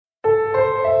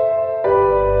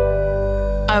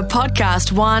A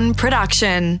Podcast One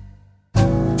production.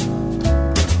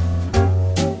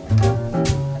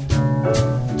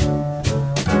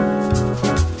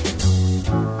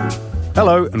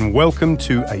 Hello and welcome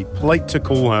to A Plate to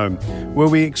Call Home, where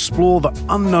we explore the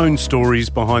unknown stories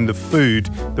behind the food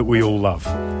that we all love.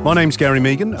 My name's Gary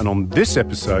Mehigan, and on this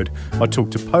episode I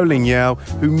talk to Poh Ling Yeow,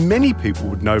 who many people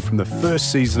would know from the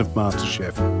first season of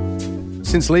Masterchef.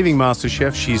 Since leaving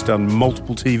Masterchef, she's done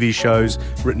multiple TV shows,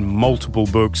 written multiple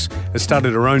books, has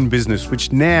started her own business,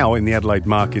 which now in the Adelaide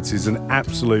markets is an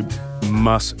absolute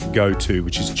must-go-to,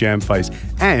 which is Jam Face,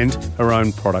 and her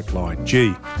own product line.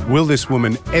 Gee, will this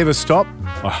woman ever stop?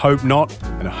 I hope not,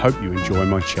 and I hope you enjoy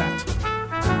my chat.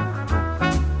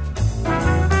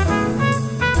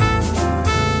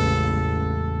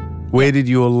 Where did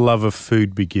your love of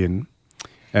food begin,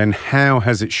 and how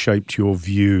has it shaped your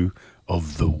view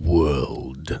of the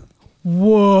world?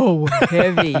 Whoa,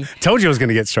 heavy. Told you I was going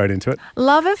to get straight into it.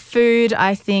 Love of food,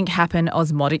 I think, happened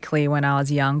osmotically when I was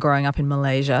young, growing up in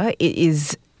Malaysia. It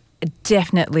is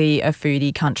definitely a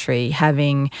foodie country,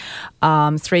 having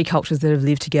three cultures that have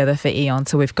lived together for eons.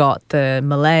 So we've got the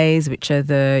Malays, which are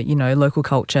the, local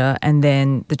culture, and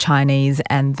then the Chinese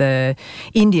and the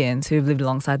Indians who have lived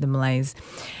alongside the Malays.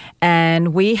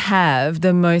 And we have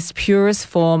the most purest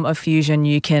form of fusion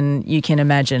you can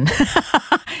imagine.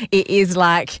 It is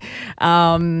like,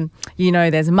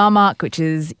 there's mamak, which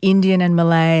is Indian and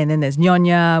Malay, and then there's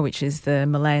nyonya, which is the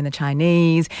Malay and the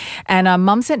Chinese. And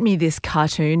Mum sent me this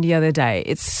cartoon the other day.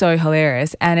 It's so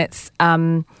hilarious, and it's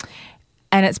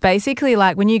basically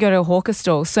like when you go to a hawker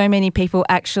stall, so many people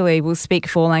actually will speak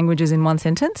four languages in one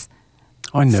sentence.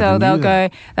 I never so knew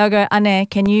they'll go, Ane,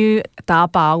 can you da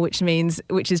bao, which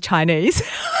is Chinese,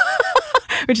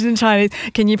 which is in Chinese,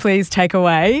 can you please take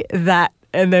away that,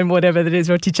 and then whatever that is,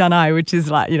 roti canai, which is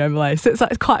like, Malay. So it's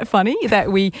like quite funny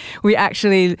that we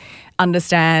actually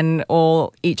understand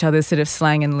all each other's sort of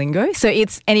slang and lingo. So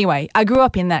anyway, I grew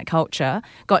up in that culture,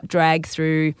 got dragged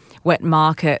through wet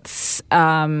markets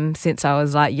since I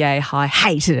was like yay high,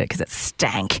 hated it because it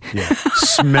stank. Yeah,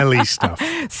 smelly stuff.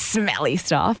 Smelly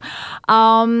stuff.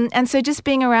 And so just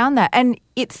being around that, and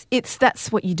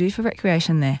that's what you do for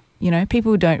recreation there.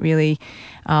 People don't really...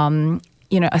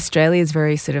 Australia is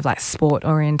very sort of like sport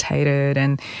orientated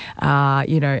and,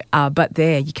 but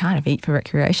there you kind of eat for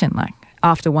recreation. Like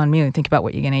after one meal, think about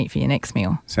what you're going to eat for your next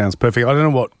meal. Sounds perfect. I don't know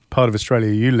what part of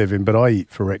Australia you live in, but I eat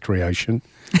for recreation.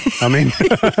 I mean,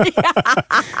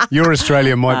 your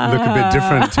Australia might look a bit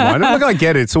different to mine. Look, I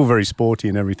get it. It's all very sporty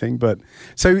and everything. But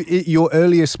so your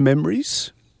earliest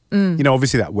memories,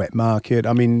 obviously that wet market.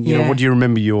 I mean, what do you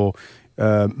remember your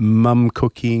mum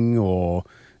cooking or...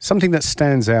 something that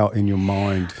stands out in your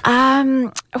mind?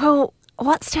 Well,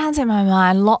 what stands in my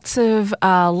mind? Lots of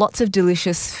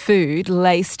delicious food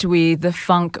laced with the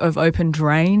funk of open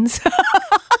drains.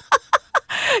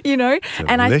 Delicious.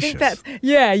 And I think that's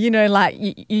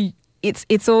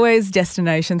it's always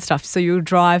destination stuff. So you'll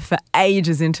drive for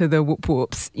ages into the whoop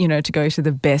whoops, to go to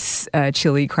the best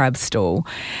chili crab stall.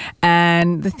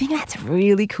 And the thing that's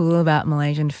really cool about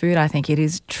Malaysian food, I think, it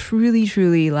is truly,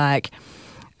 truly like.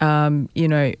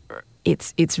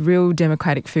 It's real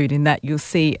democratic food in that you'll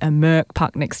see a Merc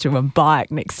parked next to a bike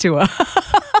next to a,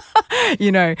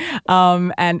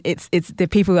 and it's the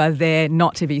people are there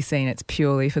not to be seen. It's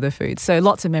purely for the food. So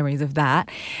lots of memories of that.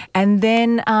 And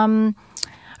then I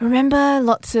remember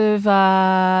lots of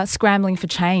scrambling for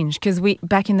change because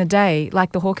back in the day,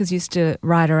 like the hawkers used to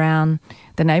ride around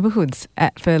the neighbourhoods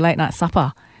for late night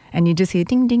supper. And you just hear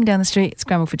ding, ding down the street,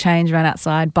 scramble for change, run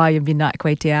outside, buy your midnight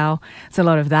kway teow. It's a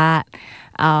lot of that.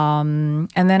 And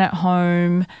then at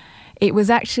home, it was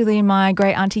actually my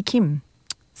great auntie Kim.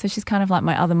 So she's kind of like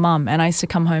my other mum. And I used to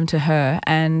come home to her.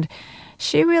 And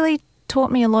she really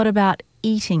taught me a lot about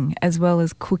eating as well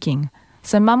as cooking.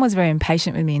 So mum was very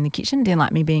impatient with me in the kitchen, didn't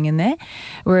like me being in there.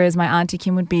 Whereas my auntie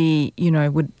Kim would be,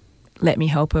 would let me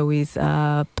help her with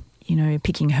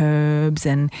picking herbs,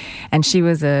 and she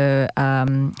was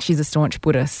she's a staunch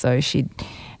Buddhist, so she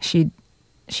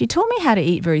taught me how to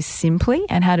eat very simply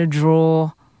and how to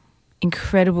draw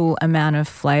incredible amount of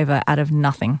flavour out of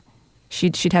nothing.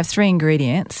 She'd have three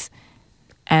ingredients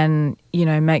and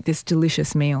make this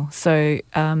delicious meal. So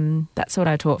that's what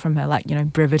I taught from her, like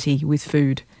brevity with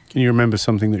food. Can you remember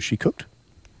something that she cooked?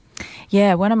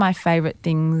 Yeah, one of my favourite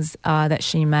things that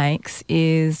she makes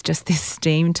is just this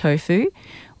steamed tofu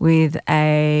with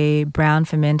a brown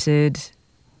fermented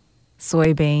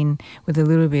soybean with a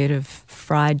little bit of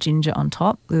fried ginger on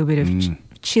top, a little bit of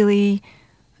chili,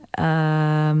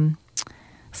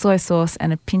 soy sauce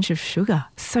and a pinch of sugar.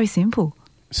 So simple.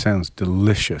 Sounds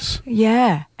delicious.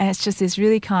 Yeah, and it's just this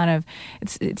really kind of,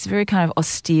 it's very kind of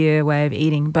austere way of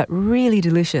eating, but really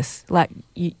delicious. Like,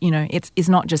 you know, it's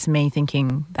not just me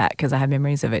thinking that because I have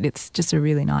memories of it. It's just a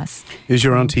really nice. Is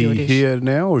your auntie here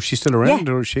now, or is she still around,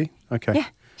 Yeah. or is she? Okay. Yeah,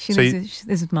 she lives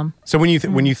with Mum. So when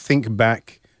you think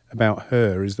back about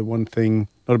her, is the one thing,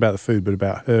 not about the food, but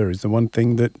about her, is the one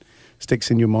thing that sticks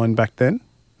in your mind back then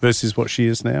versus what she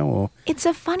is now? Or It's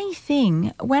a funny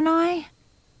thing. When I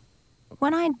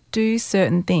do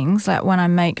certain things, like when I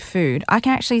make food, I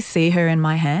can actually see her in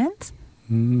my hands.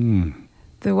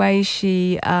 The way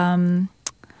she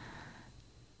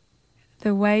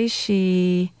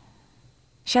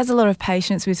has a lot of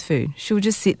patience with food. She'll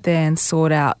just sit there and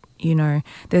sort out, you know,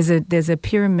 there's a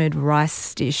pyramid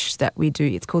rice dish that we do.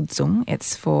 It's called zung.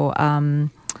 It's for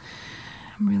I'm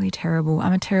really terrible.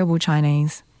 I'm a terrible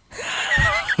Chinese.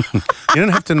 you don't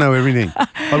have to know everything.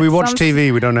 Like we watch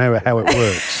TV, we don't know how it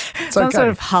works. It's Some okay. sort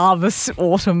of harvest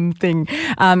autumn thing.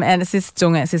 And it's this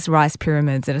zunga, it's this rice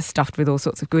pyramids that are stuffed with all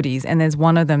sorts of goodies. And there's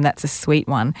one of them that's a sweet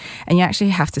one. And you actually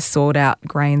have to sort out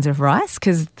grains of rice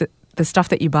because the stuff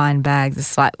that you buy in bags is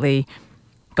slightly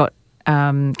got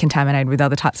contaminated with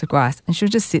other types of rice. And she'll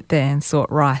just sit there and sort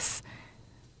rice,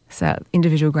 so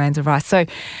individual grains of rice. So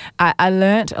I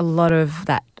learnt a lot of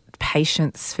that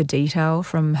patience for detail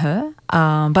from her,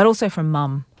 but also from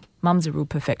Mum. Mum's a real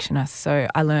perfectionist, so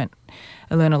I learnt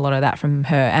a lot of that from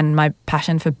her. And my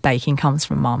passion for baking comes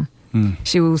from Mum.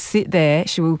 She will sit there,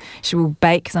 she will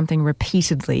bake something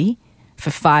repeatedly for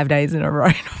 5 days in a row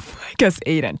and make us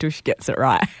eat it until she gets it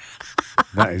right.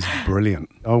 That is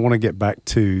brilliant. I want to get back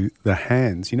to the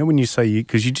hands. You know, when you say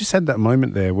because you just had that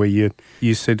moment there where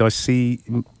you said, I see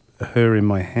her in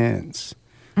my hands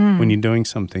when you're doing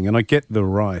something. And I get the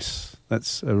rice.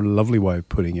 That's a lovely way of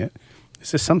putting it.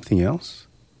 Is there something else?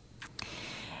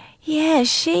 Yeah,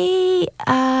 she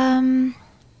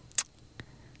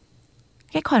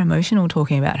get quite emotional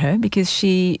talking about her because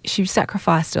she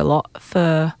sacrificed a lot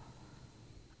for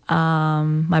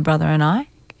my brother and I.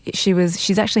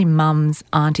 She's actually Mum's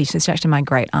auntie. She's actually my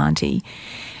great auntie.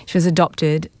 She was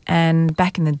adopted, and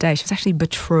back in the day, she was actually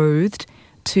betrothed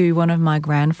to one of my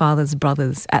grandfather's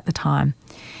brothers at the time.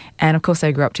 And of course,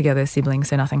 they grew up together, siblings,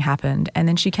 so nothing happened. And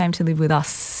then she came to live with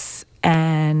us,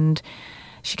 and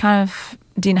she kind of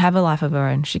didn't have a life of her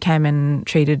own. She came and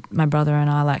treated my brother and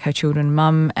I like her children.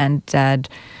 Mum and Dad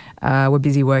were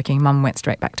busy working. Mum went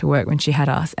straight back to work when she had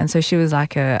us, and so she was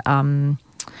like a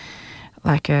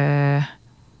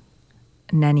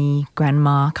nanny,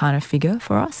 grandma kind of figure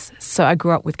for us. So I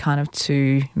grew up with kind of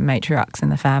two matriarchs in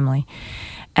the family.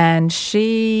 And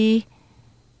she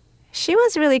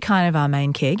was really kind of our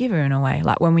main caregiver in a way.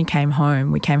 Like when we came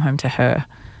home to her.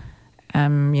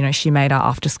 You know, she made our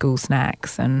after-school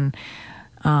snacks, and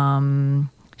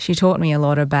she taught me a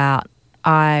lot about,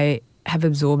 I have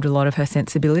absorbed a lot of her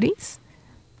sensibilities.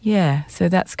 Yeah, so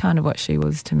that's kind of what she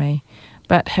was to me.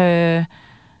 But her...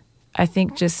 I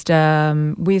think just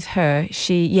with her,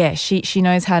 she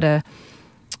knows how to,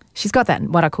 she's got that,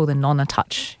 what I call the nonna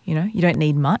touch, you know. You don't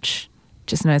need much,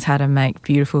 just knows how to make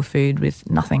beautiful food with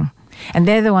nothing. And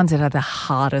they're the ones that are the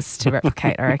hardest to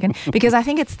replicate, I reckon, because I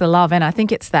think it's the love, and I think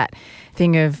it's that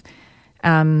thing of,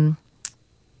 I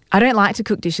don't like to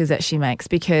cook dishes that she makes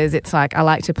because it's like I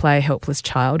like to play helpless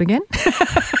child again,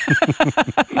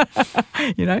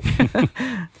 you know.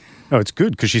 Oh, it's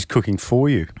good because she's cooking for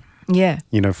you. Yeah.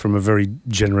 You know, from a very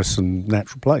generous and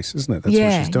natural place, isn't it? That's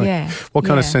what she's doing. Yeah, what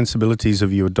kind of sensibilities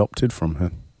have you adopted from her,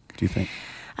 do you think?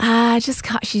 Just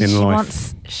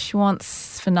she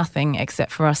wants for nothing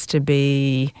except for us to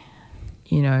be,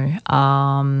 you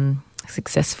know,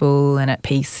 successful and at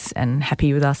peace and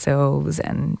happy with ourselves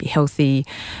and be healthy.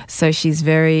 So she has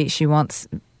very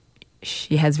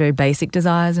basic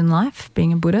desires in life,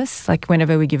 being a Buddhist. Like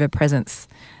whenever we give her presents,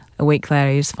 a week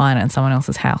later, you just find it in someone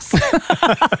else's house.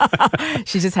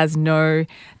 She just has no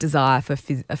desire for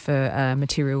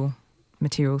material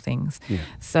things. Yeah.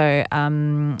 So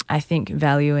I think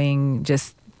valuing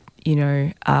just, you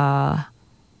know,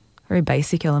 very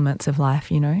basic elements of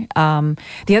life, you know.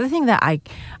 The other thing that I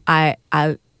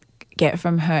get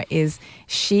from her is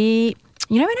she,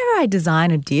 you know, whenever I design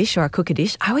a dish or I cook a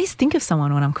dish, I always think of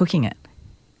someone when I'm cooking it.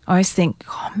 I always think,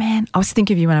 oh man, I always think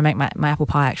of you when I make my apple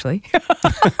pie, actually.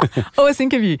 I always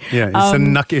think of you. Yeah,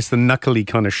 it's the knuckly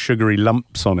kind of sugary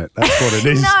lumps on it. That's what it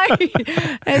is. No,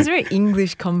 it's a very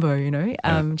English combo, you know,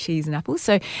 cheese and apples.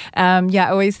 So, I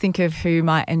always think of who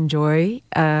might enjoy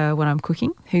what I'm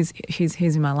cooking, who's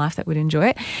in my life that would enjoy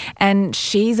it. And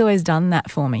she's always done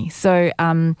that for me. So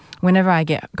whenever I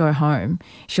go home,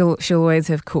 she'll always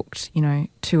have cooked, you know,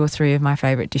 2 or 3 of my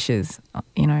favourite dishes,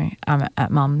 you know,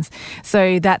 at Mum's.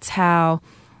 So that's how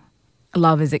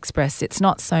love is expressed. It's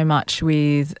not so much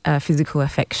with physical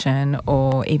affection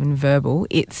or even verbal.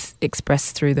 It's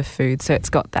expressed through the food. So it's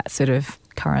got that sort of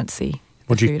currency,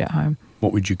 food at home.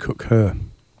 What would you cook her?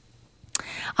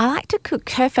 I like to cook.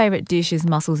 Her favourite dish is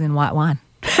mussels in white wine.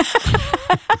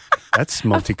 That's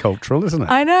multicultural, isn't it?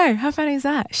 I know. How funny is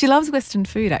that? She loves Western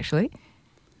food, actually.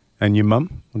 And your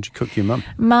mum? What do you cook your mum?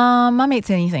 Mum eats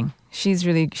anything. She's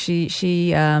really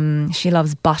she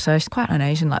loves butter. She's quite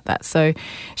un-Asian like that. So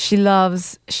she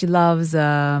loves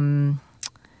my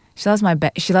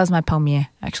palmier,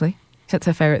 actually. That's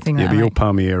her favourite thing. Yeah, but your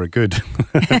palmier are good.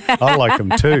 I like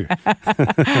them too.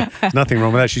 Nothing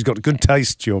wrong with that. She's got good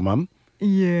taste, your mum.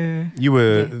 Yeah. You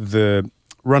were the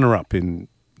runner-up in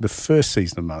the first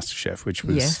season of MasterChef, which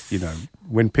was,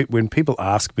 when people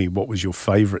ask me what was your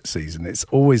favourite season, it's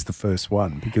always the first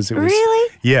one because it was...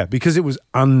 Really? Yeah, because it was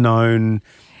unknown,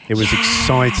 it was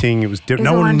exciting, it was different.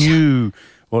 No one knew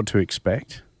what to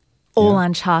expect. All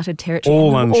uncharted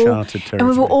territory. Territory. And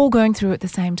we were all going through it at the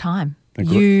same time.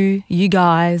 You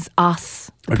guys,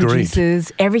 us, the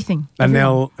producers, everything. And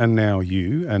now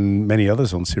you and many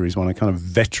others on Series 1 are kind of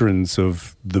veterans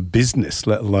of the business,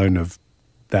 let alone of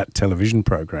that television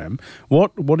program.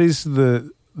 What is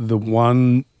the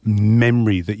one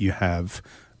memory that you have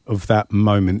of that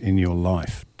moment in your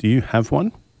life? Do you have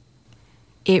one?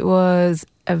 It was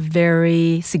a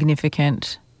very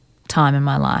significant time in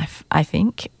my life, I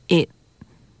think.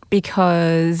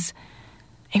 Because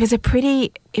it was a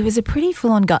pretty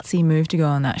full-on gutsy move to go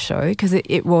on that show because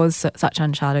it was such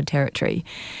uncharted territory.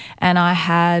 And I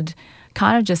had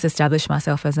kind of just established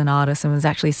myself as an artist and was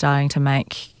actually starting to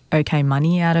make okay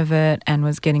money out of it and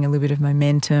was getting a little bit of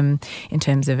momentum in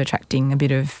terms of attracting a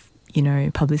bit of,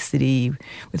 publicity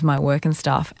with my work and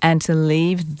stuff. And to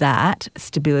leave that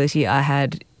stability I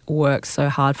had worked so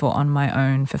hard for on my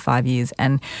own for 5 years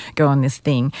and go on this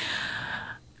thing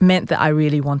meant that I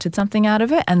really wanted something out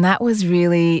of it. And that was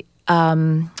really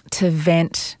to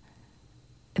vent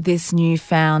this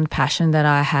newfound passion that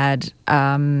I had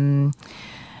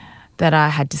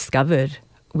discovered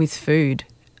with food.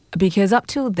 Because up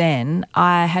till then,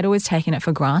 I had always taken it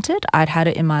for granted. I'd had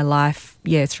it in my life,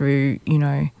 through,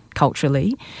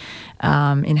 culturally.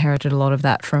 Inherited a lot of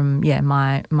that from,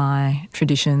 my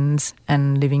traditions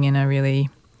and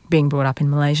being brought up in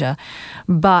Malaysia.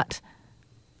 But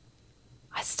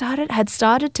I had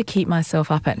started to keep myself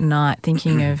up at night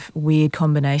thinking of weird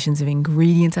combinations of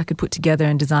ingredients I could put together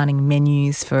and designing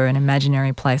menus for an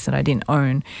imaginary place that I didn't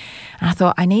own. And I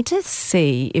thought, I need to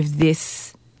see if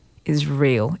this is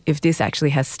real, if this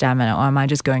actually has stamina, or am I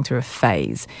just going through a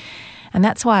phase? And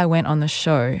that's why I went on the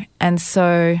show. And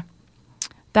so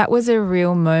that was a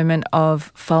real moment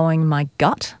of following my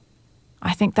gut.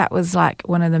 I think that was like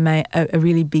one of a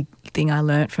really big thing I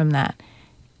learnt from that.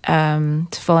 To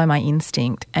follow my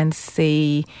instinct and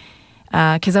see,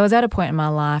 because I was at a point in my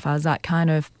life, I was like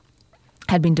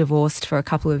had been divorced for a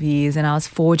couple of years and I was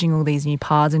forging all these new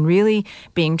paths and really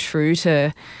being true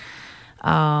to,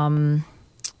 to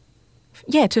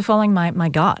following my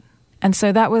gut. And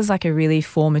so that was like a really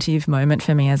formative moment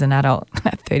for me as an adult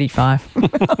at 35.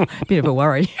 Bit of a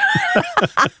worry.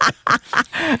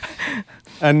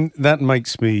 And that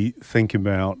makes me think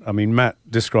about, Matt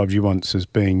described you once as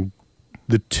being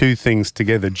the two things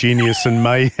together, genius and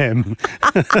mayhem.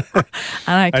 I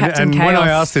know, Captain Chaos. When I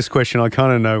ask this question, I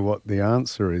kind of know what the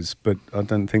answer is, but I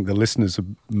don't think the listeners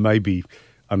maybe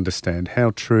understand.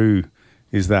 How true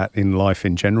is that in life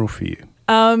in general for you?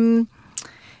 My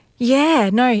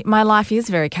life is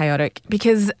very chaotic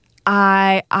because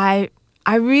I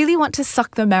really want to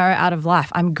suck the marrow out of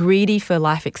life. I'm greedy for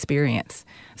life experience.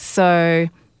 So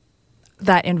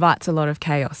that invites a lot of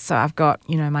chaos. So I've got,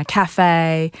 my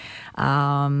cafe,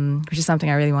 which is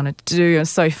something I really wanted to do. It's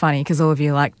so funny because all of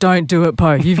you are like, don't do it,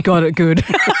 Poh. You've got it good.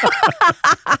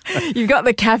 You've got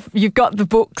you've got the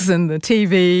books and the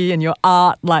TV and your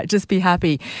art. Like, just be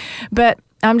happy. But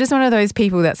I'm just one of those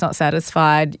people that's not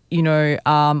satisfied.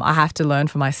 I have to learn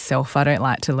for myself. I don't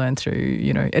like to learn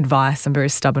through, advice. I'm very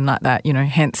stubborn like that,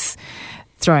 hence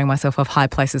throwing myself off high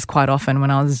places quite often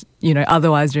when I was,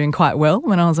 otherwise doing quite well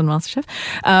when I was on MasterChef.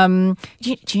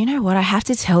 Do you know what? I have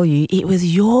to tell you, it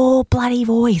was your bloody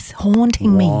voice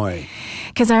haunting me. Why?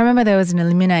 Because I remember there was an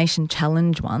elimination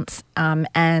challenge once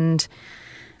and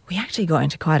we actually got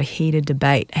into quite a heated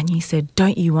debate and you said,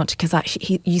 don't you want to, because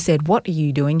you said, what are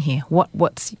you doing here?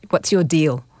 What's your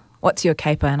deal? What's your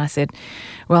caper? And I said,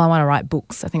 well, I want to write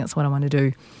books. I think that's what I want to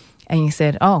do. And you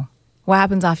said, oh, what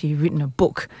happens after you've written a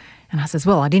book? And I says,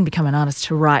 well, I didn't become an artist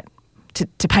to write,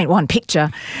 to paint one picture.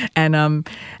 And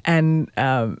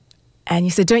And you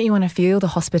said, don't you want to feel the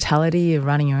hospitality of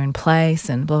running your own place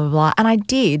and blah, blah, blah. And I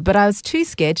did, but I was too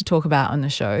scared to talk about it on the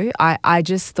show. I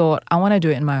just thought I want to do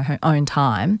it in my own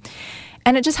time.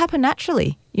 And it just happened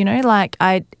naturally,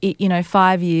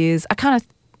 5 years. I kind of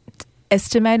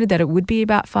estimated that it would be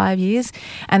about 5 years,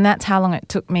 and that's how long it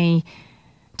took me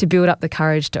to build up the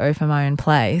courage to open my own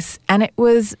place. And it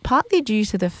was partly due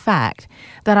to the fact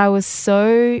that I was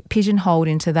so pigeonholed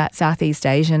into that Southeast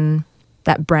Asian,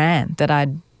 that brand that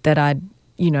I'd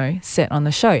set on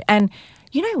the show. And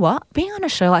you know what? Being on a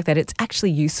show like that, it's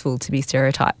actually useful to be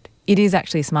stereotyped. It is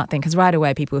actually a smart thing because right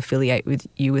away people affiliate with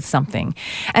you with something.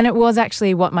 And it was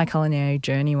actually what my culinary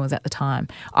journey was at the time.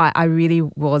 I really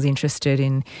was interested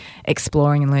in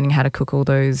exploring and learning how to cook all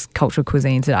those cultural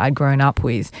cuisines that I'd grown up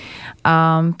with.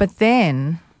 But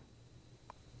then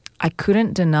I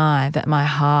couldn't deny that my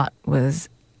heart was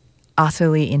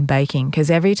utterly in baking,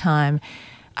 because every time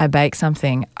I bake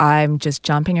something, I'm just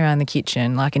jumping around the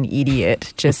kitchen like an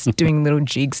idiot, just doing little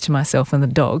jigs to myself and the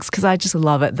dogs because I just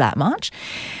love it that much.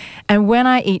 And when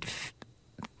I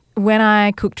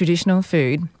cook traditional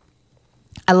food,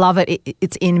 I love it.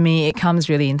 It's in me. It comes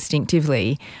really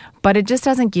instinctively, but it just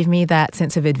doesn't give me that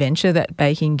sense of adventure that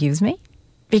baking gives me.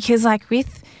 Because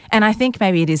and I think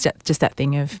maybe it is just that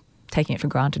thing of taking it for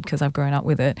granted because I've grown up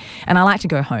with it, and I like to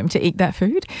go home to eat that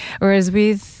food. Whereas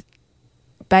with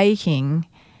baking,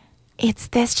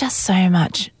 there's just so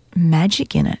much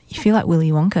magic in it. You feel like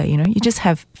Willy Wonka, you just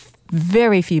have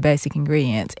very few basic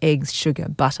ingredients: eggs, sugar,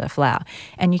 butter, flour,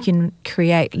 and you can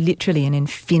create literally an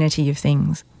infinity of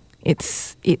things.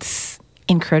 It's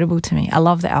incredible to me. I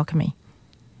love the alchemy.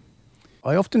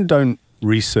 I often don't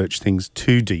research things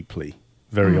too deeply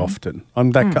very often.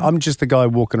 I'm just the guy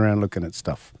walking around looking at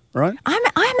stuff, right?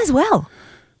 I'm as well.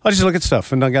 I just look at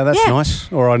stuff and I go, that's nice,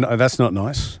 or I know that's not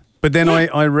nice. But then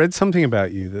I read something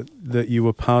about you that you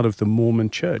were part of the Mormon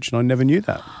church, and I never knew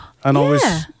that. And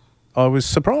I was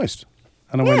surprised.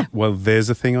 And I went, well, there's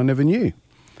a thing I never knew.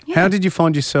 Yeah. How did you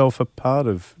find yourself a part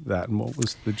of that, and what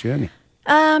was the journey?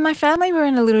 My family were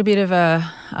in a little bit of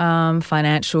a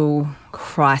financial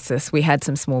crisis. We had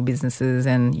some small businesses,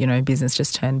 and, business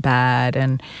just turned bad,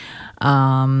 and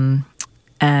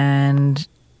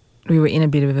we were in a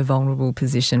bit of a vulnerable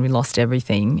position. We lost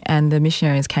everything, and the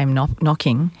missionaries came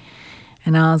knocking,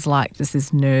 and I was like just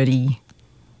this nerdy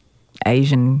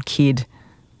Asian kid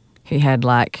who had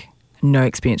no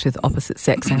experience with opposite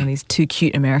sex, and these two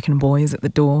cute American boys at the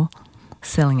door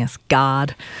selling us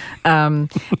guard. And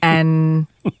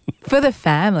for the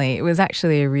family, it was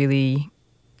actually a really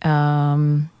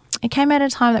it came at a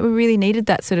time that we really needed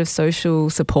that sort of social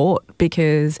support,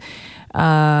 because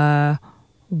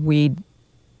we'd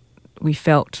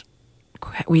felt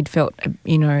quite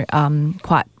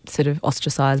sort of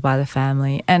ostracised by the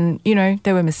family, and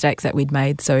there were mistakes that we'd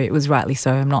made, so it was rightly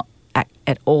so. I'm not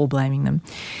at all blaming them.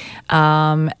 We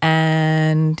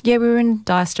were in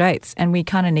dire straits, and we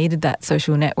kind of needed that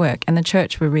social network, and the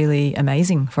church were really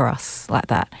amazing for us like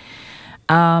that.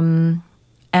 And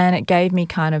it gave me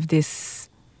kind of this,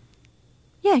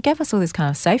 it gave us all this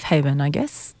kind of safe haven, I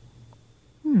guess.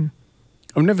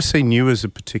 I've never seen you as a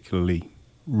particularly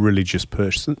religious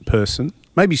person,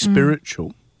 maybe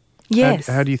spiritual. Yes.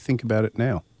 How do you think about it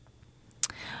now?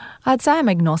 I'd say I'm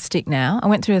agnostic now. I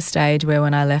went through a stage where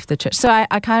when I left the church, so I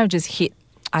kind of just hit.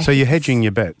 So you're hedging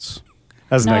your bets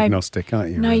as an agnostic,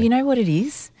 aren't you? No, really? You know what it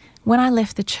is? When I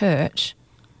left the church,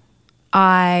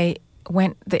 I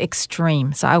went the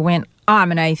extreme. So I went,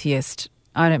 I'm an atheist.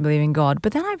 I don't believe in God.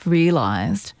 But then I've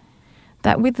realised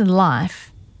that with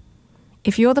life,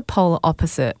 if you're the polar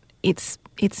opposite, it's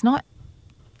the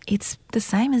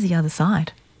same as the other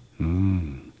side.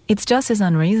 It's just as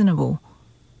unreasonable.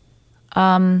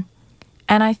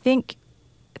 And I think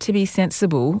to be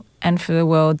sensible and for the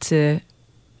world to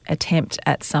attempt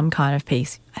at some kind of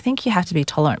peace, I think you have to be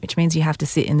tolerant, which means you have to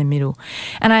sit in the middle.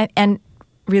 And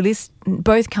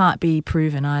both can't be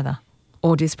proven either,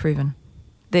 or disproven,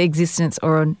 the existence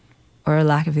or a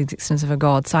lack of existence of a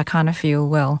God. So I kind of feel,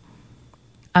 well,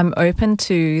 I'm open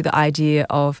to the idea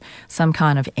of some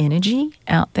kind of energy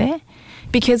out there,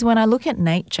 because when I look at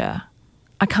nature,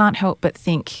 I can't help but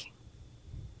think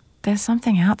there's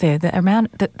something out there that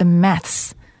the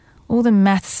maths, all the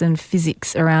maths and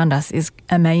physics around us is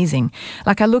amazing.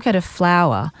 Like I look at a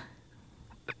flower,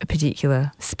 a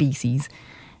particular species,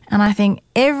 and I think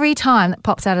every time that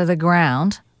pops out of the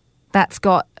ground, that's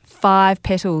got 5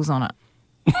 petals on it.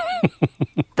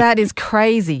 That is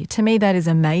crazy. To me, that is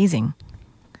amazing.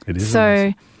 It is. So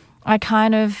amazing. I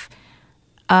kind of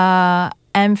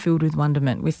am filled with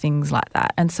wonderment with things like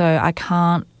that. And so I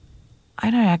can't.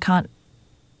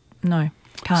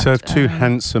 So if two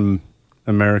handsome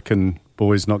American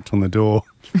boys knocked on the door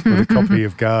with a copy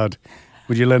of Guard,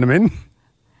 would you let them in?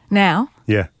 Now?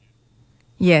 Yeah.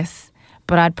 Yes.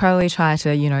 But I'd probably try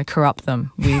to, corrupt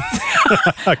them with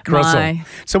Cross on.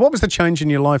 So what was the change in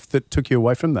your life that took you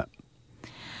away from that?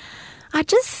 I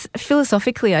just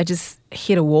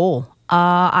hit a wall.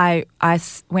 I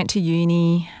went to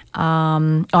uni.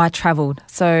 I travelled.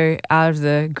 So out of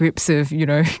the groups of,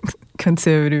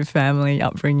 conservative family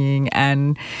upbringing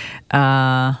and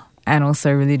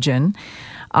also religion,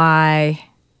 I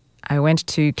went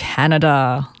to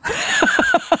Canada.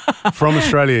 From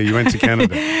Australia, you went to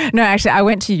Canada? No, actually, I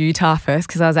went to Utah first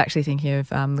because I was actually thinking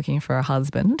of looking for a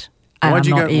husband. And I'm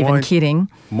not even kidding.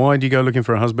 Why did you go looking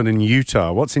for a husband in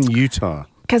Utah? What's in Utah?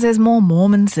 Because there's more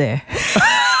Mormons there.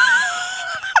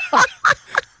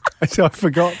 I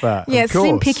forgot that. Yeah, it's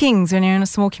slim pickings when you're in a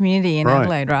small community in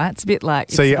Adelaide, right? It's a bit like...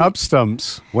 So you up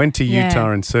stumps, went to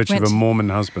Utah in search of a Mormon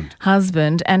husband.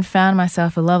 And found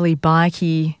myself a lovely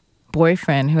bikey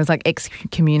boyfriend who was like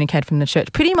excommunicated from the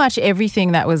church. Pretty much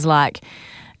everything that was like,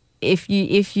 if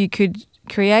you could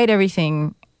create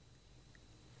everything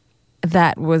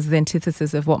that was the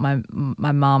antithesis of what my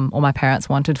mum or my parents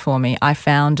wanted for me, I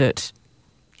found it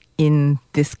in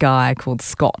this guy called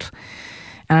Scott.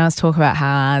 And I was talking about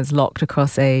how I was locked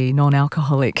across a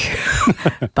non-alcoholic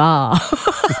bar,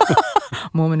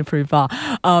 Mormon-approved bar,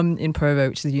 in Provo,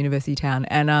 which is a university town.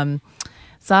 And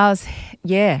so I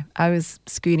was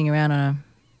scooting around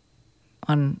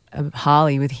on a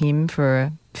Harley with him for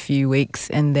a few weeks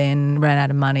and then ran out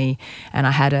of money, and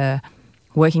I had a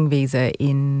working visa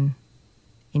in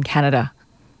Canada.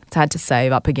 So I had to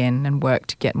save up again and work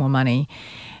to get more money.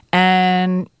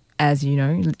 And as you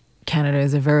know, Canada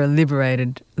is a very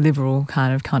liberal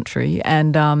kind of country,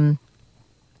 and the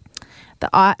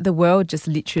world just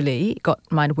literally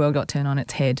my world got turned on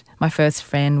its head. My first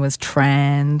friend was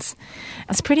trans.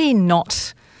 It's pretty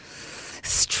not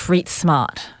street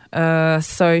smart.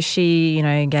 So she,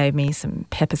 gave me some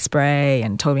pepper spray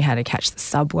and told me how to catch the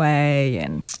subway,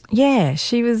 and yeah,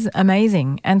 she was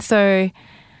amazing. And so,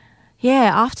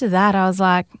 yeah, after that I was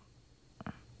like,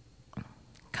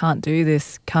 can't do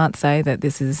this, can't say that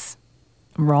this is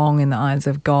wrong in the eyes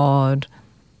of God.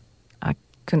 I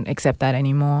couldn't accept that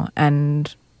anymore.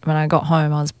 And when I got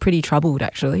home, I was pretty troubled,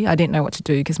 actually. I didn't know what to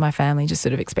do because my family just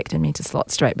sort of expected me to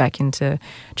slot straight back into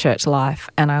church life,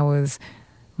 and I was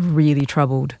really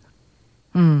troubled.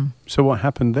 So what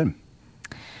happened then?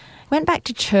 Went back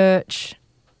to church,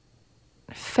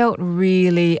 felt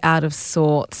really out of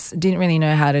sorts, didn't really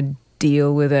know how to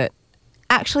deal with it.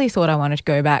 Actually thought I wanted to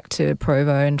go back to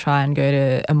Provo and try and go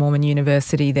to a Mormon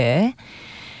university there.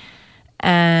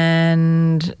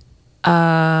 And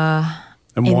why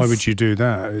would you do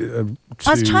that?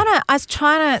 I was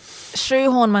trying to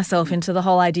shoehorn myself into the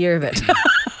whole idea of it.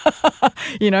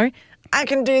 I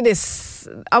can do this.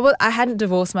 I hadn't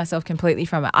divorced myself completely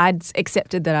from it. I'd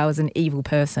accepted that I was an evil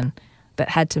person that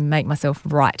had to make myself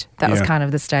right. That was kind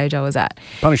of the stage I was at.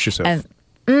 Punish yourself.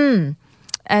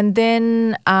 And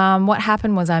then what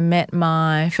happened was I met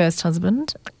my first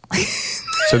husband.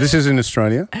 So this is in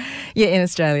Australia? Yeah, in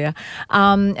Australia.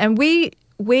 And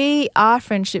our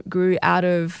friendship grew out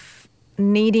of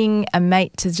needing a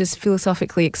mate to just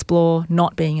philosophically explore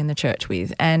not being in the church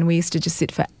with. And we used to just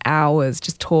sit for hours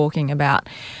just talking about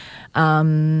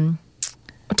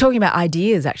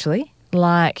ideas, actually,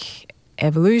 like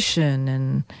evolution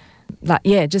and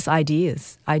just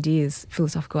ideas,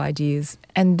 philosophical ideas.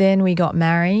 And then we got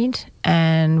married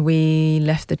and we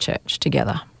left the church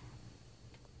together.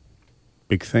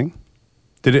 Big thing.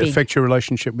 Did it affect your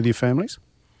relationship with your families?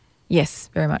 Yes,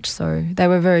 very much so. They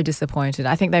were very disappointed.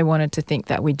 I think they wanted to think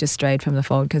that we'd just strayed from the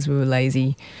fold because we were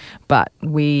lazy, but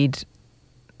we'd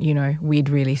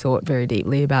really thought very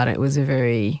deeply about it. It was a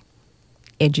very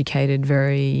educated,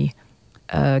 very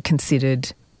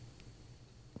considered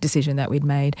decision that we'd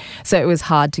made. So it was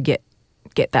hard to get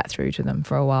that through to them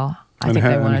for a while. And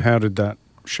how did that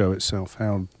show itself?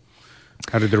 How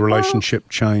did the relationship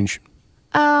change?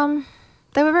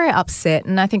 They were very upset,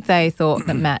 and I think they thought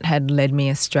that Matt had led me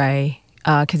astray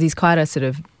because he's quite a sort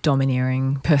of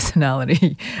domineering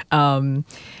personality. And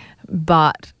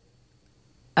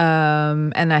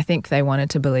I think they wanted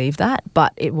to believe that,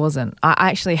 but it wasn't.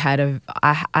 I actually had a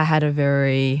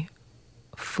very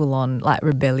full-on,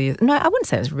 rebellious. No, I wouldn't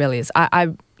say it was rebellious.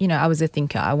 I was a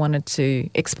thinker. I wanted to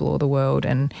explore the world,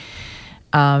 and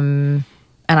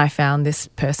I found this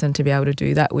person to be able to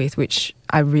do that with, which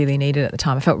I really needed at the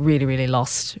time. I felt really, really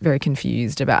lost, very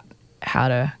confused about how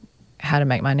to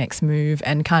make my next move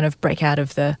and kind of break out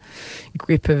of the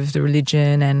grip of the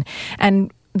religion.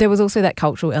 And there was also that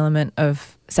cultural element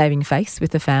of saving face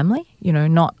with the family,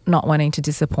 not wanting to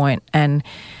disappoint, and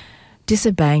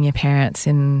disobeying your parents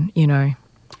in,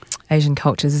 Asian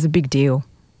cultures is a big deal.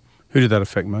 Who did that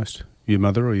affect most? Your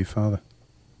mother or your father?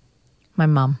 My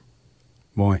mum.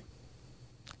 Why?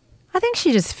 I think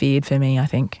she just feared for me,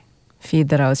 Feared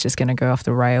that I was just going to go off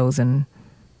the rails and,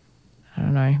 I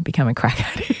don't know, become a crack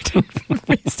addict.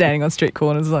 Standing on street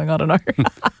corners like, I don't know.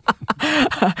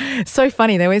 So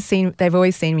funny. They've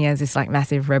always seen me as this like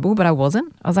massive rebel, but I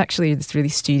wasn't. I was actually this really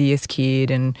studious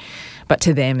kid, but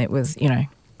to them it was,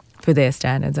 for their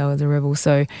standards, I was a rebel.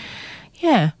 So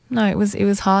yeah, no, it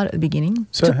was hard at the beginning.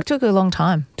 So took a long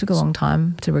time. Took a long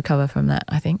time to recover from that,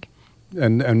 I think.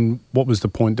 And what was the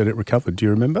point that it recovered? Do you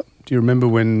remember? Do you remember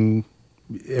when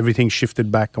everything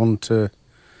shifted back onto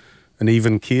an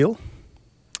even keel?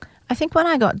 I think when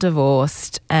I got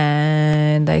divorced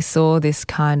and they saw this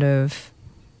kind of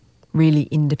really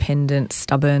independent,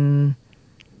 stubborn,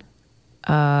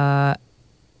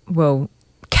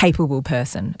 capable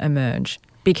person emerge,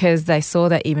 because they saw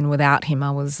that even without him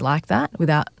I was like that,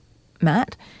 without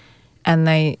Matt, and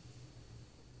they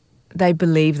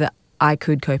believed that I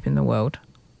could cope in the world.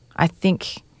 I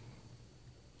think,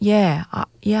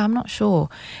 I'm not sure.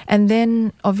 And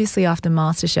then obviously after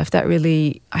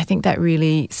Masterchef, I think that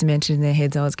really cemented in their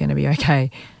heads I was going to be okay.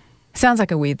 Sounds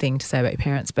like a weird thing to say about your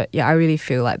parents, but yeah, I really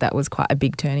feel like that was quite a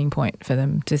big turning point for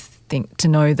them to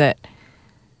know that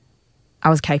I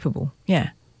was capable.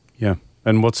 Yeah. Yeah.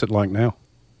 And what's it like now?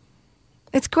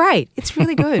 It's great. It's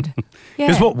really good. Yeah.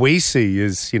 Because what we see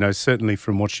is, certainly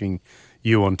from watching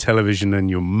you on television and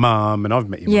your mum, and I've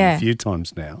met your mum a few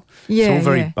times now. Yeah, it's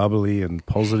all very bubbly and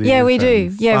positive. Yeah, we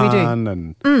do. Yeah, we do. Fun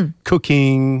and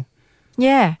cooking.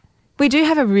 Yeah. We do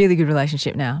have a really good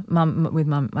relationship now, with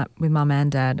mum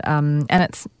and dad, and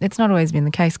it's not always been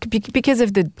the case because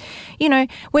of the,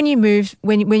 when you move,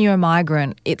 when you're a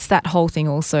migrant, it's that whole thing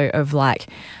also of like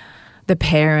the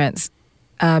parents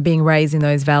being raised in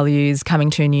those values,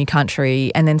 coming to a new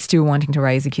country, and then still wanting to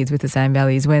raise the kids with the same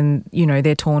values when,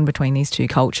 they're torn between these two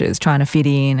cultures, trying to fit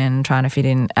in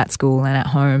at school and at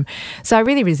home. So I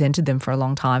really resented them for a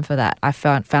long time for that. I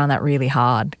found that really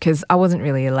hard because I wasn't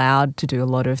really allowed to do a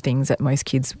lot of things that most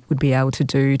kids would be able to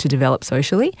do to develop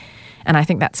socially. And I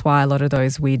think that's why a lot of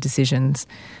those weird decisions,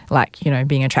 like,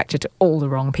 being attracted to all the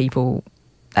wrong people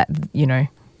at,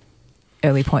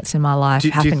 early points in my life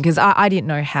happened because I didn't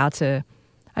know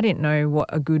I didn't know what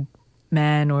a good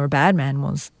man or a bad man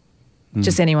was.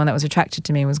 Just anyone that was attracted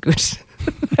to me was good.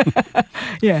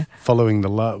 Yeah. Following the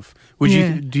love. Do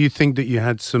you think that you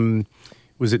had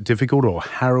was it difficult or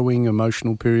harrowing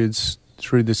emotional periods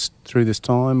through this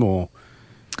time, or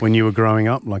when you were growing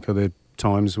up? Like, are there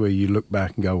times where you look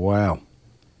back and go, wow?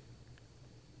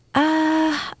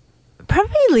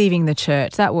 Probably leaving the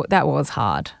church. That was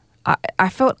hard. I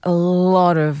felt a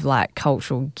lot of like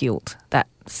cultural guilt. That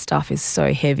stuff is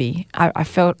so heavy. I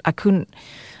found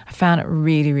it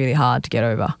really, really hard to get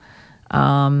over.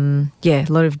 A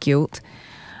lot of guilt.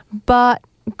 But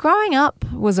growing up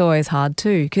was always hard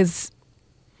too, because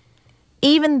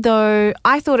even though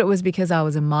I thought it was because I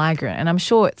was a migrant, and I'm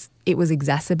sure it was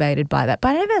exacerbated by that, but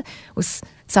I never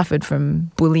suffered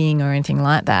from bullying or anything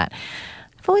like that.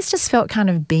 I've always just felt kind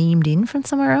of beamed in from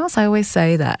somewhere else. I always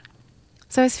say that.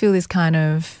 So I always feel this kind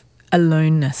of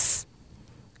aloneness.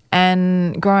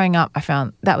 And growing up, I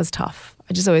found that was tough.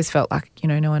 I just always felt like,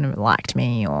 no one liked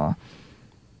me or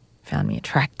found me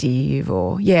attractive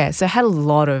so I had a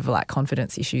lot of like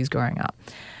confidence issues growing up.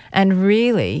 And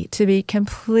really, to be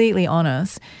completely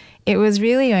honest, it was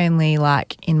really only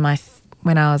like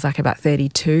when I was like about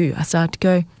 32, I started to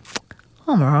go,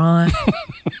 I'm all right,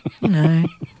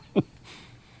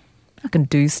 I can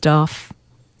do stuff.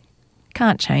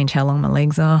 Can't change how long my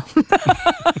legs are.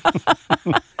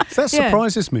 That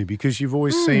surprises me because you've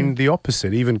always seen the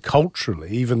opposite, even culturally,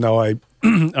 even though I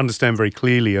understand very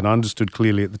clearly and understood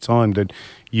clearly at the time that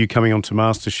you coming onto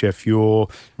MasterChef, your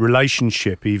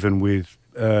relationship even with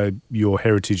your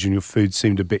heritage and your food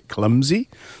seemed a bit clumsy.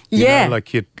 You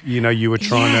were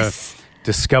trying to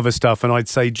discover stuff and I'd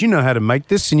say, do you know how to make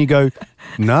this? And you go,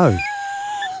 no.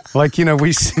 Like,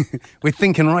 we're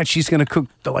thinking, right, she's going to cook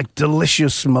like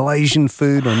delicious Malaysian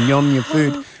food or Nyonya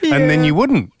food, and then you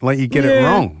wouldn't, like you get it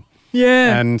wrong.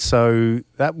 Yeah. And so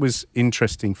that was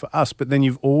interesting for us. But then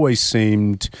you've always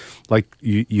seemed like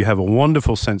you have a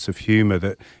wonderful sense of humour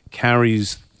that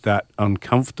carries that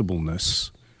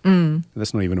uncomfortableness.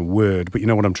 That's not even a word, but you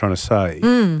know what I'm trying to say.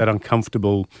 That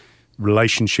uncomfortable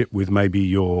relationship with maybe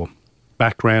your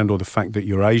background or the fact that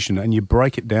you're Asian, and you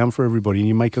break it down for everybody and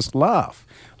you make us laugh.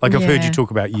 Like I've heard you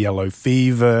talk about yellow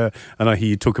fever, and I hear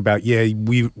you talk about,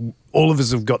 we all of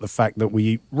us have got the fact that we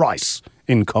eat rice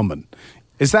in common.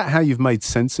 Is that how you've made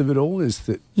sense of it all? Is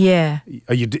it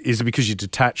because you're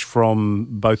detached from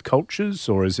both cultures,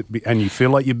 or is it, and you feel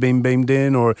like you've been beamed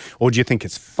in, or do you think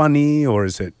it's funny, or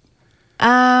is it?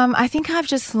 I think I've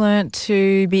just learnt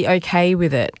to be okay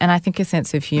with it, and I think a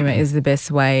sense of humour is the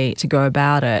best way to go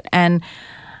about it. And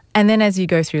then as you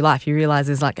go through life, you realise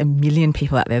there's like a million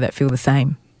people out there that feel the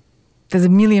same. There's a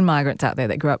million migrants out there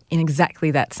that grew up in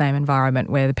exactly that same environment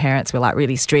where the parents were like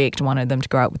really strict, wanted them to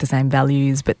grow up with the same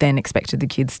values, but then expected the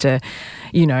kids to,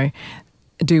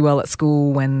 do well at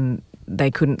school when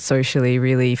they couldn't socially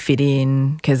really fit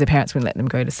in because their parents wouldn't let them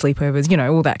go to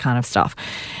sleepovers, all that kind of stuff.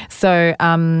 So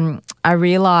I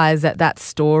realised that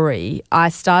story, I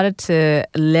started to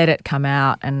let it come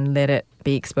out and let it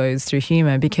be exposed through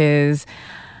humour, because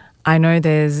I know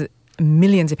there's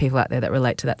millions of people out there that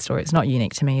relate to that story. It's not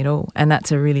unique to me at all, and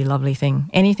that's a really lovely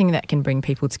thing. Anything that can bring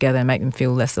people together and make them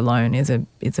feel less alone is a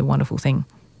wonderful thing.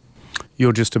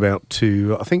 You're just about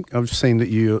to, I think I've seen that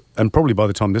you, and probably by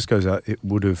the time this goes out, it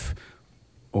would have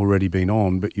already been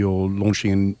on, but you're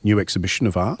launching a new exhibition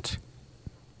of art.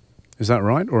 Is that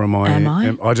right? Or am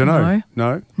I? I don't know.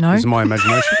 No. This is my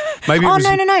imagination. Maybe.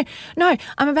 No.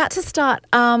 I'm about to start.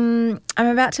 I'm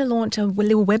about to launch a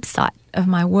little website of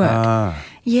my work.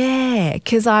 Yeah,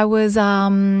 because I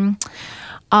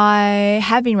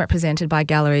have been represented by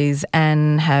galleries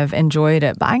and have enjoyed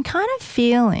it, but I'm kind of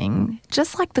feeling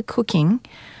just like the cooking.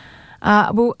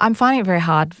 I'm finding it very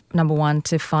hard. Number one,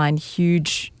 to find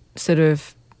huge sort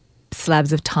of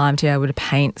slabs of time to be able to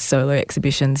paint solo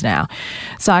exhibitions now.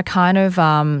 So I kind of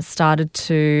started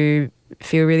to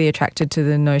feel really attracted to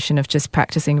the notion of just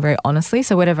practicing very honestly.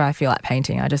 So whatever I feel like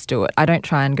painting, I just do it. I don't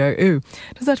try and go, ooh,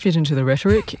 does that fit into the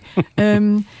rhetoric?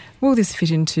 Will this fit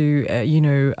into,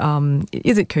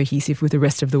 is it cohesive with the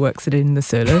rest of the works that are in the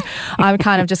solo? I would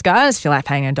kind of just go, I just feel like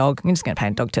painting a dog. I'm just going to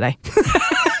paint a dog today.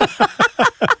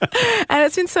 And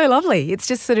it's been so lovely. It's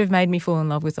just sort of made me fall in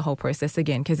love with the whole process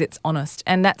again, because it's honest.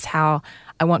 And that's how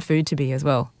I want food to be as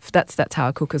well. That's how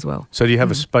I cook as well. So do you have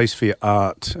a space for your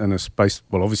art and a space,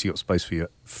 well, obviously you've got space for your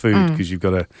food because you've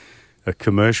got a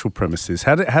commercial premises.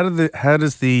 How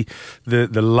does the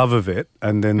love of it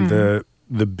and then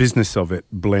the business of it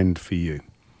blend for you?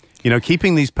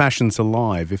 Keeping these passions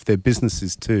alive, if they're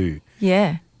businesses too.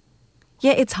 Yeah.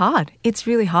 Yeah, it's hard. It's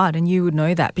really hard, and you would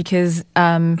know that because,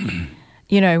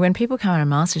 when people come out of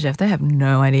Masterchef, they have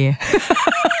no idea.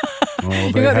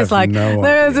 You've got this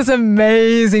there's this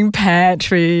amazing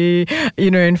pantry,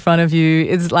 in front of you.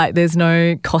 It's like there's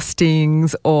no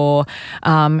costings or,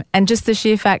 and just the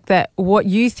sheer fact that what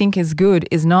you think is good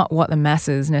is not what the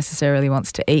masses necessarily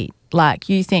wants to eat. Like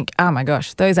you think, oh my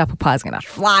gosh, those apple pies are going to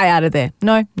fly out of there.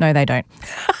 No, they don't.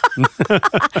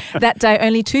 That day,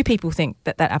 only 2 people think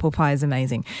that apple pie is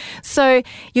amazing. So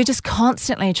you're just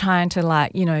constantly trying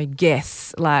to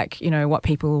guess, what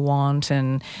people want.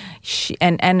 And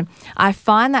I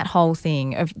find that whole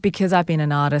thing of, because I've been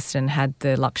an artist and had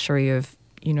the luxury of,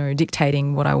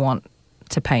 dictating what I want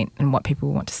to paint and what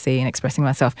people want to see and expressing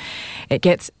myself. I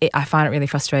find it really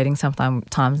frustrating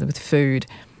sometimes with food,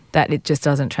 that it just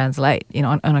doesn't translate,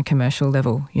 on a commercial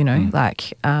level,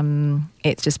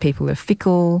 it's just people are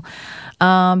fickle.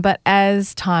 But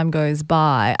as time goes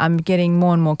by, I'm getting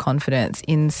more and more confidence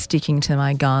in sticking to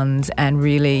my guns and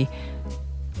really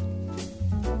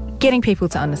getting people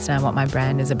to understand what my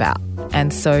brand is about.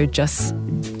 And so just,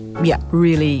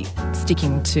 really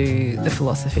sticking to the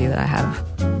philosophy that I have.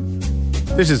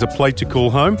 This is A Plate to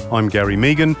Call Home. I'm Gary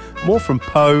Mehigan. More from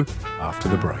Poh after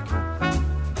the break.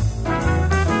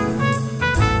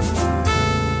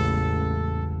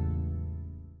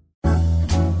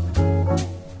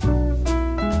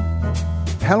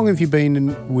 How long have you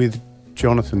been with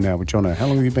Jonathan now, with Jono? How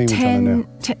long have you been with Jono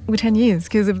now? We're 10 years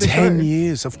because of the show. 10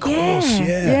 years, of course,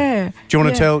 yeah. Do you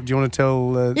want to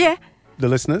tell the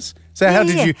listeners? So how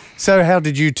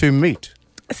did you two meet?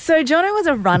 So Jono was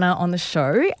a runner on the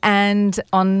show and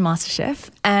on Masterchef.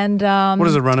 And what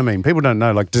does a runner mean? People don't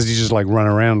know. Does he just run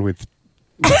around with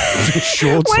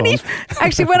shorts on?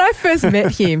 Actually, when I first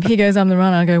met him, he goes, I'm the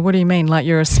runner. I go, what do you mean? Like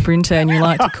you're a sprinter and you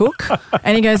like to cook?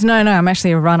 And he goes, no, I'm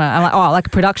actually a runner. I'm like, like a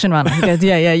production runner. He goes,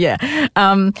 yeah.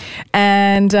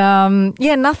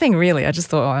 Nothing really. I just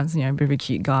thought, I was, a bit of a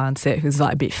cute guy on set who's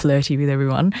a bit flirty with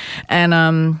everyone. And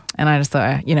I just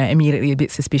thought, immediately a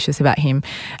bit suspicious about him.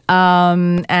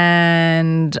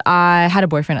 And I had a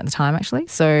boyfriend at the time, actually.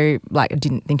 So, I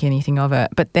didn't think anything of it.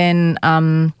 But then,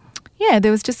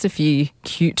 there was just a few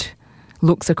cute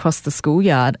looks across the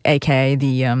schoolyard, aka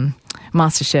the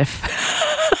Masterchef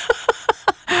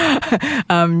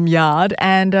yard,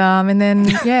 and then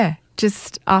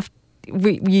just after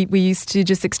we used to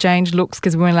just exchange looks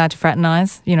because we weren't allowed to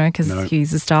fraternise, because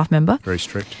he's a staff member. Very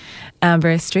strict.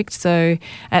 Very strict. So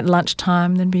at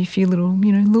lunchtime, there'd be a few little,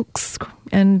 looks.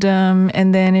 And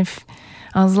then if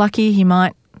I was lucky, he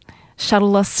might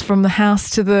shuttle us from the house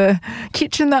to the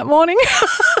kitchen that morning.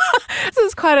 So it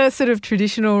was quite a sort of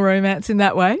traditional romance in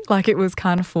that way. Like it was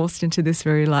kind of forced into this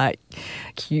very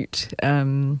cute,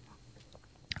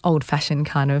 old-fashioned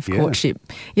kind of courtship.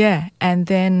 Yeah. And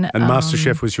then... And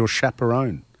Masterchef was your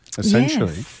chaperone,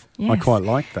 essentially. Yes. I quite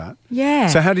like that. Yeah.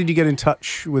 So how did you get in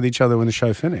touch with each other when the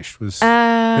show finished? Who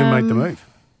made the move?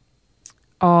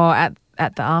 Oh,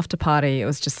 at the after party, it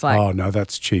was just like... Oh, no,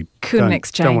 that's cheap. Couldn't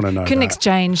exchange. Don't want to know Couldn't that.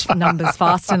 exchange numbers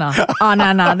fast enough. Oh,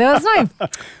 no.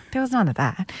 There was none of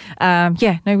that.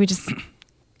 We just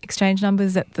exchanged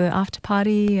numbers at the after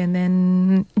party, and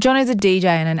then Jono's a DJ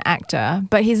and an actor,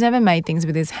 but he's never made things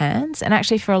with his hands. And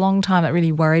actually for a long time that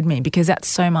really worried me because that's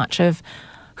so much of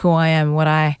who I am. What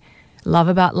I love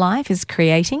about life is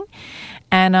creating.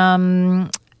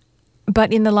 And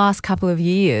but in the last couple of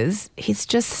years, he's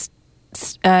just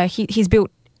he's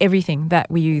built everything that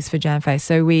we use for Jam Face.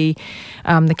 So we,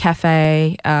 the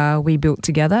cafe, we built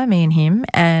together, me and him.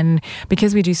 And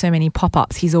because we do so many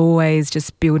pop-ups, he's always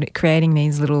just creating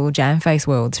these little Jam Face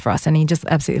worlds for us. And he just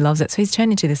absolutely loves it. So he's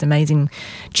turned into this amazing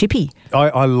chippy.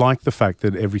 I like the fact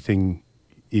that everything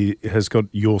has got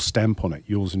your stamp on it,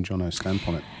 yours and Jono's stamp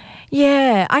on it.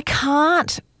 Yeah, I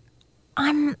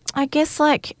guess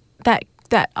like that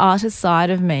artist side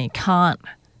of me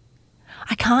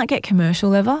I can't get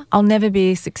commercial ever. I'll never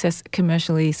be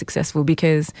commercially successful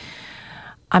because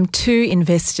I'm too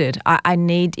invested.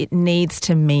 Everything needs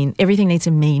to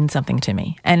mean something to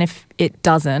me. And if it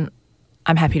doesn't,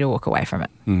 I'm happy to walk away from it.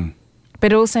 Mm.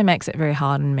 But it also makes it very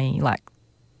hard on me, like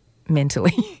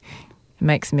mentally. It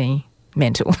makes me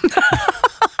mental.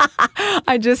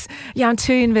 I'm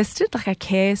too invested. Like I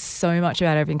care so much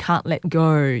about everything, can't let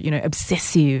go,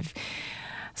 obsessive.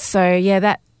 So yeah,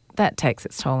 that takes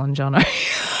its toll on Jono.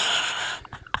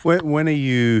 When are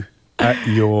you at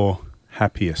your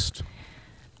happiest?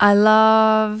 I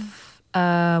love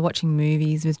watching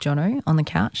movies with Jono on the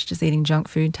couch, just eating junk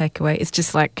food, takeaway. It's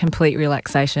just like complete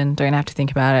relaxation. Don't have to think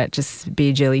about it. Just be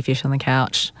a jellyfish on the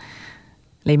couch.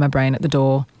 Leave my brain at the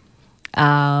door.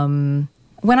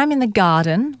 When I'm in the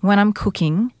garden, when I'm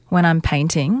cooking, when I'm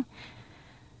painting,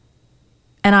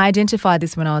 and I identified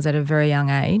this when I was at a very young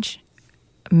age,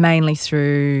 mainly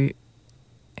through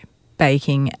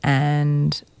baking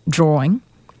and drawing,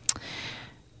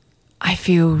 I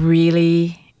feel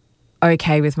really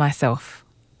okay with myself.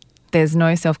 There's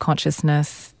no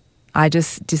self-consciousness. I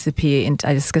just disappear.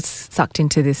 I just get sucked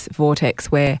into this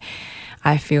vortex where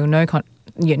I feel no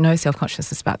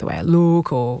self-consciousness about the way I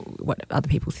look or what other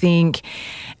people think.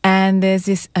 And there's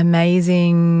this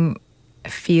amazing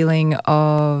feeling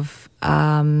of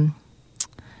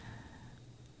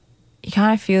you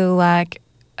kind of feel like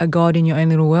a god in your own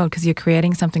little world because you're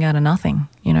creating something out of nothing,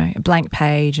 a blank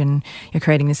page, and you're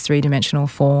creating this three-dimensional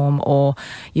form, or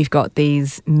you've got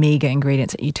these meager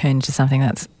ingredients that you turn into something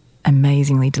that's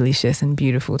amazingly delicious and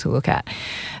beautiful to look at.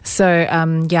 So,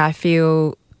 I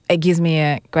feel it gives me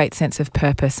a great sense of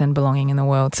purpose and belonging in the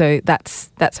world. So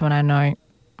that's when I know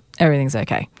everything's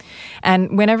okay.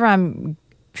 And whenever I'm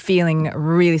feeling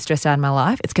really stressed out in my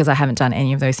life, it's because I haven't done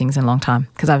any of those things in a long time,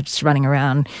 because I was just running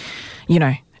around,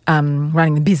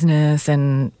 running the business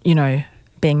and,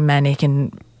 being manic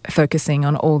and focusing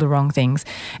on all the wrong things.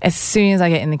 As soon as I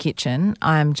get in the kitchen,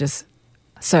 I'm just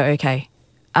so okay.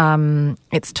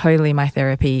 It's totally my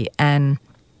therapy and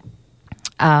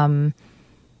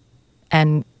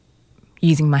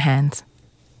using my hands.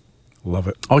 Love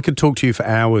it. I could talk to you for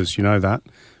hours, you know that,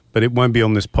 but it won't be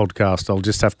on this podcast. I'll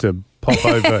just have to pop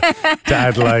over to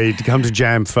Adelaide, to come to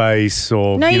Jam Face,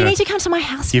 or no, you need to come to my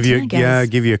house. Give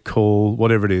you a call,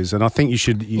 whatever it is. And I think you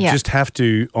just have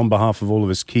to, on behalf of all of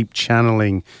us, keep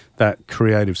channeling that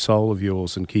creative soul of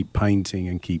yours and keep painting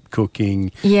and keep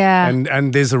cooking. Yeah.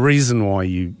 And there's a reason why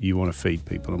you want to feed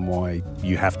people and why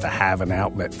you have to have an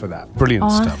outlet for that.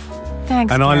 Brilliant stuff.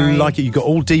 Thanks, and Gary. I like it. You got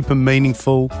all deep and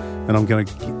meaningful. And I'm going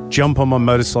to jump on my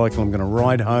motorcycle. I'm going to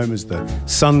ride home as the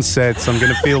sun sets. I'm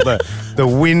going to feel the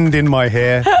wind in my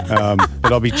hair.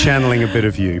 But I'll be channeling a bit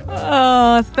of you.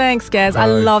 Oh, thanks, Gaz. I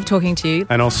love talking to you.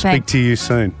 And I'll speak to you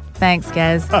soon. Thanks,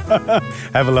 Gaz.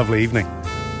 Have a lovely evening.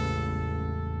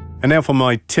 And now for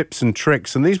my tips and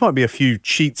tricks, and these might be a few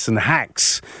cheats and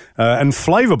hacks and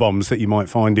flavour bombs that you might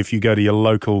find if you go to your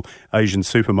local Asian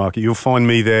supermarket. You'll find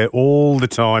me there all the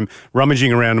time,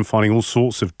 rummaging around and finding all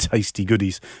sorts of tasty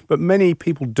goodies. But many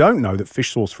people don't know that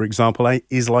fish sauce, for example,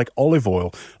 is like olive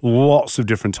oil. Lots of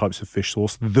different types of fish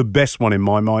sauce. The best one in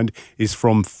my mind is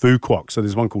from Phu Quoc. So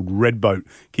there's one called Red Boat.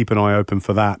 Keep an eye open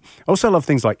for that. I also love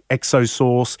things like exo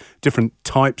sauce, different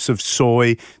types of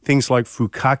soy, things like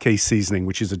fukake seasoning,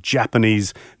 which is a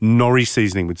Japanese nori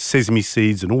seasoning with sesame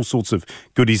seeds and all sorts of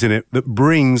goodies in it that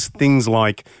brings things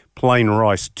like plain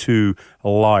rice to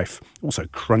life. Also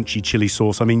crunchy chili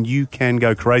sauce. I mean, you can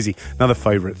go crazy. Another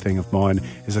favourite thing of mine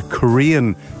is a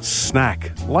Korean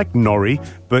snack like nori,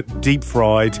 but deep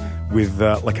fried with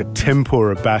like a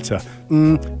tempura batter.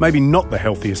 Maybe not the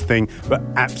healthiest thing, but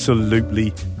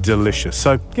absolutely delicious.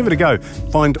 So give it a go.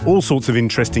 Find all sorts of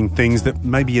interesting things that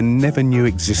maybe you never knew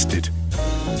existed.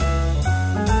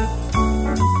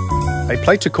 A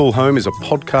Plate to Call Home is a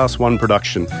Podcast One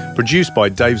production, produced by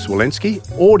Dave Zwolensky.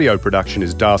 Audio production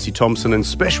is Darcy Thompson, and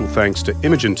special thanks to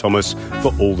Imogen Thomas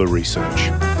for all the research.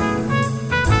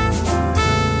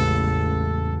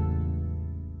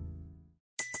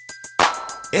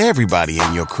 Everybody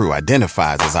in your crew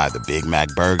identifies as either Big Mac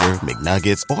Burger,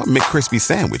 McNuggets, or McCrispy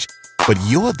Sandwich. But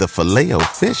you're the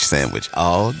Filet-O-Fish Sandwich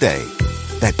all day.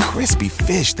 That crispy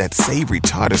fish, that savory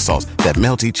tartar sauce, that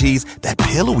melty cheese, that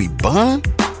pillowy bun.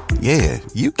 Yeah,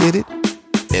 you get it.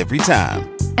 Every time.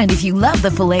 And if you love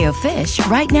the Filet-O-Fish,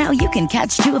 right now you can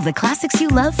catch two of the classics you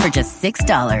love for just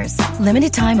 $6.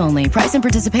 Limited time only. Price and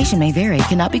participation may vary.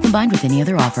 Cannot be combined with any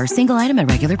other offer. Single item at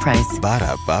regular price.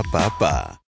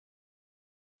 Ba-da-ba-ba-ba.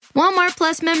 Walmart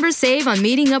Plus members save on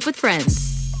meeting up with friends.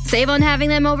 Save on having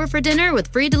them over for dinner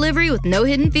with free delivery with no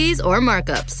hidden fees or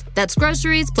markups. That's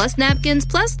groceries, plus napkins,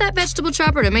 plus that vegetable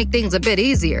chopper to make things a bit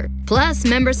easier. Plus,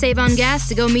 members save on gas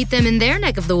to go meet them in their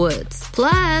neck of the woods.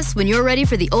 Plus, when you're ready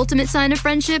for the ultimate sign of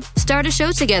friendship, start a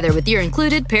show together with your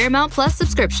included Paramount Plus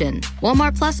subscription.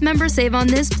 Walmart Plus members save on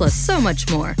this plus so much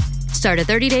more. Start a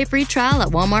 30-day free trial at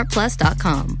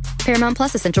walmartplus.com. Paramount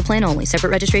Plus Essential Plan only.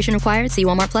 Separate registration required. See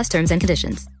Walmart Plus terms and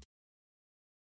conditions.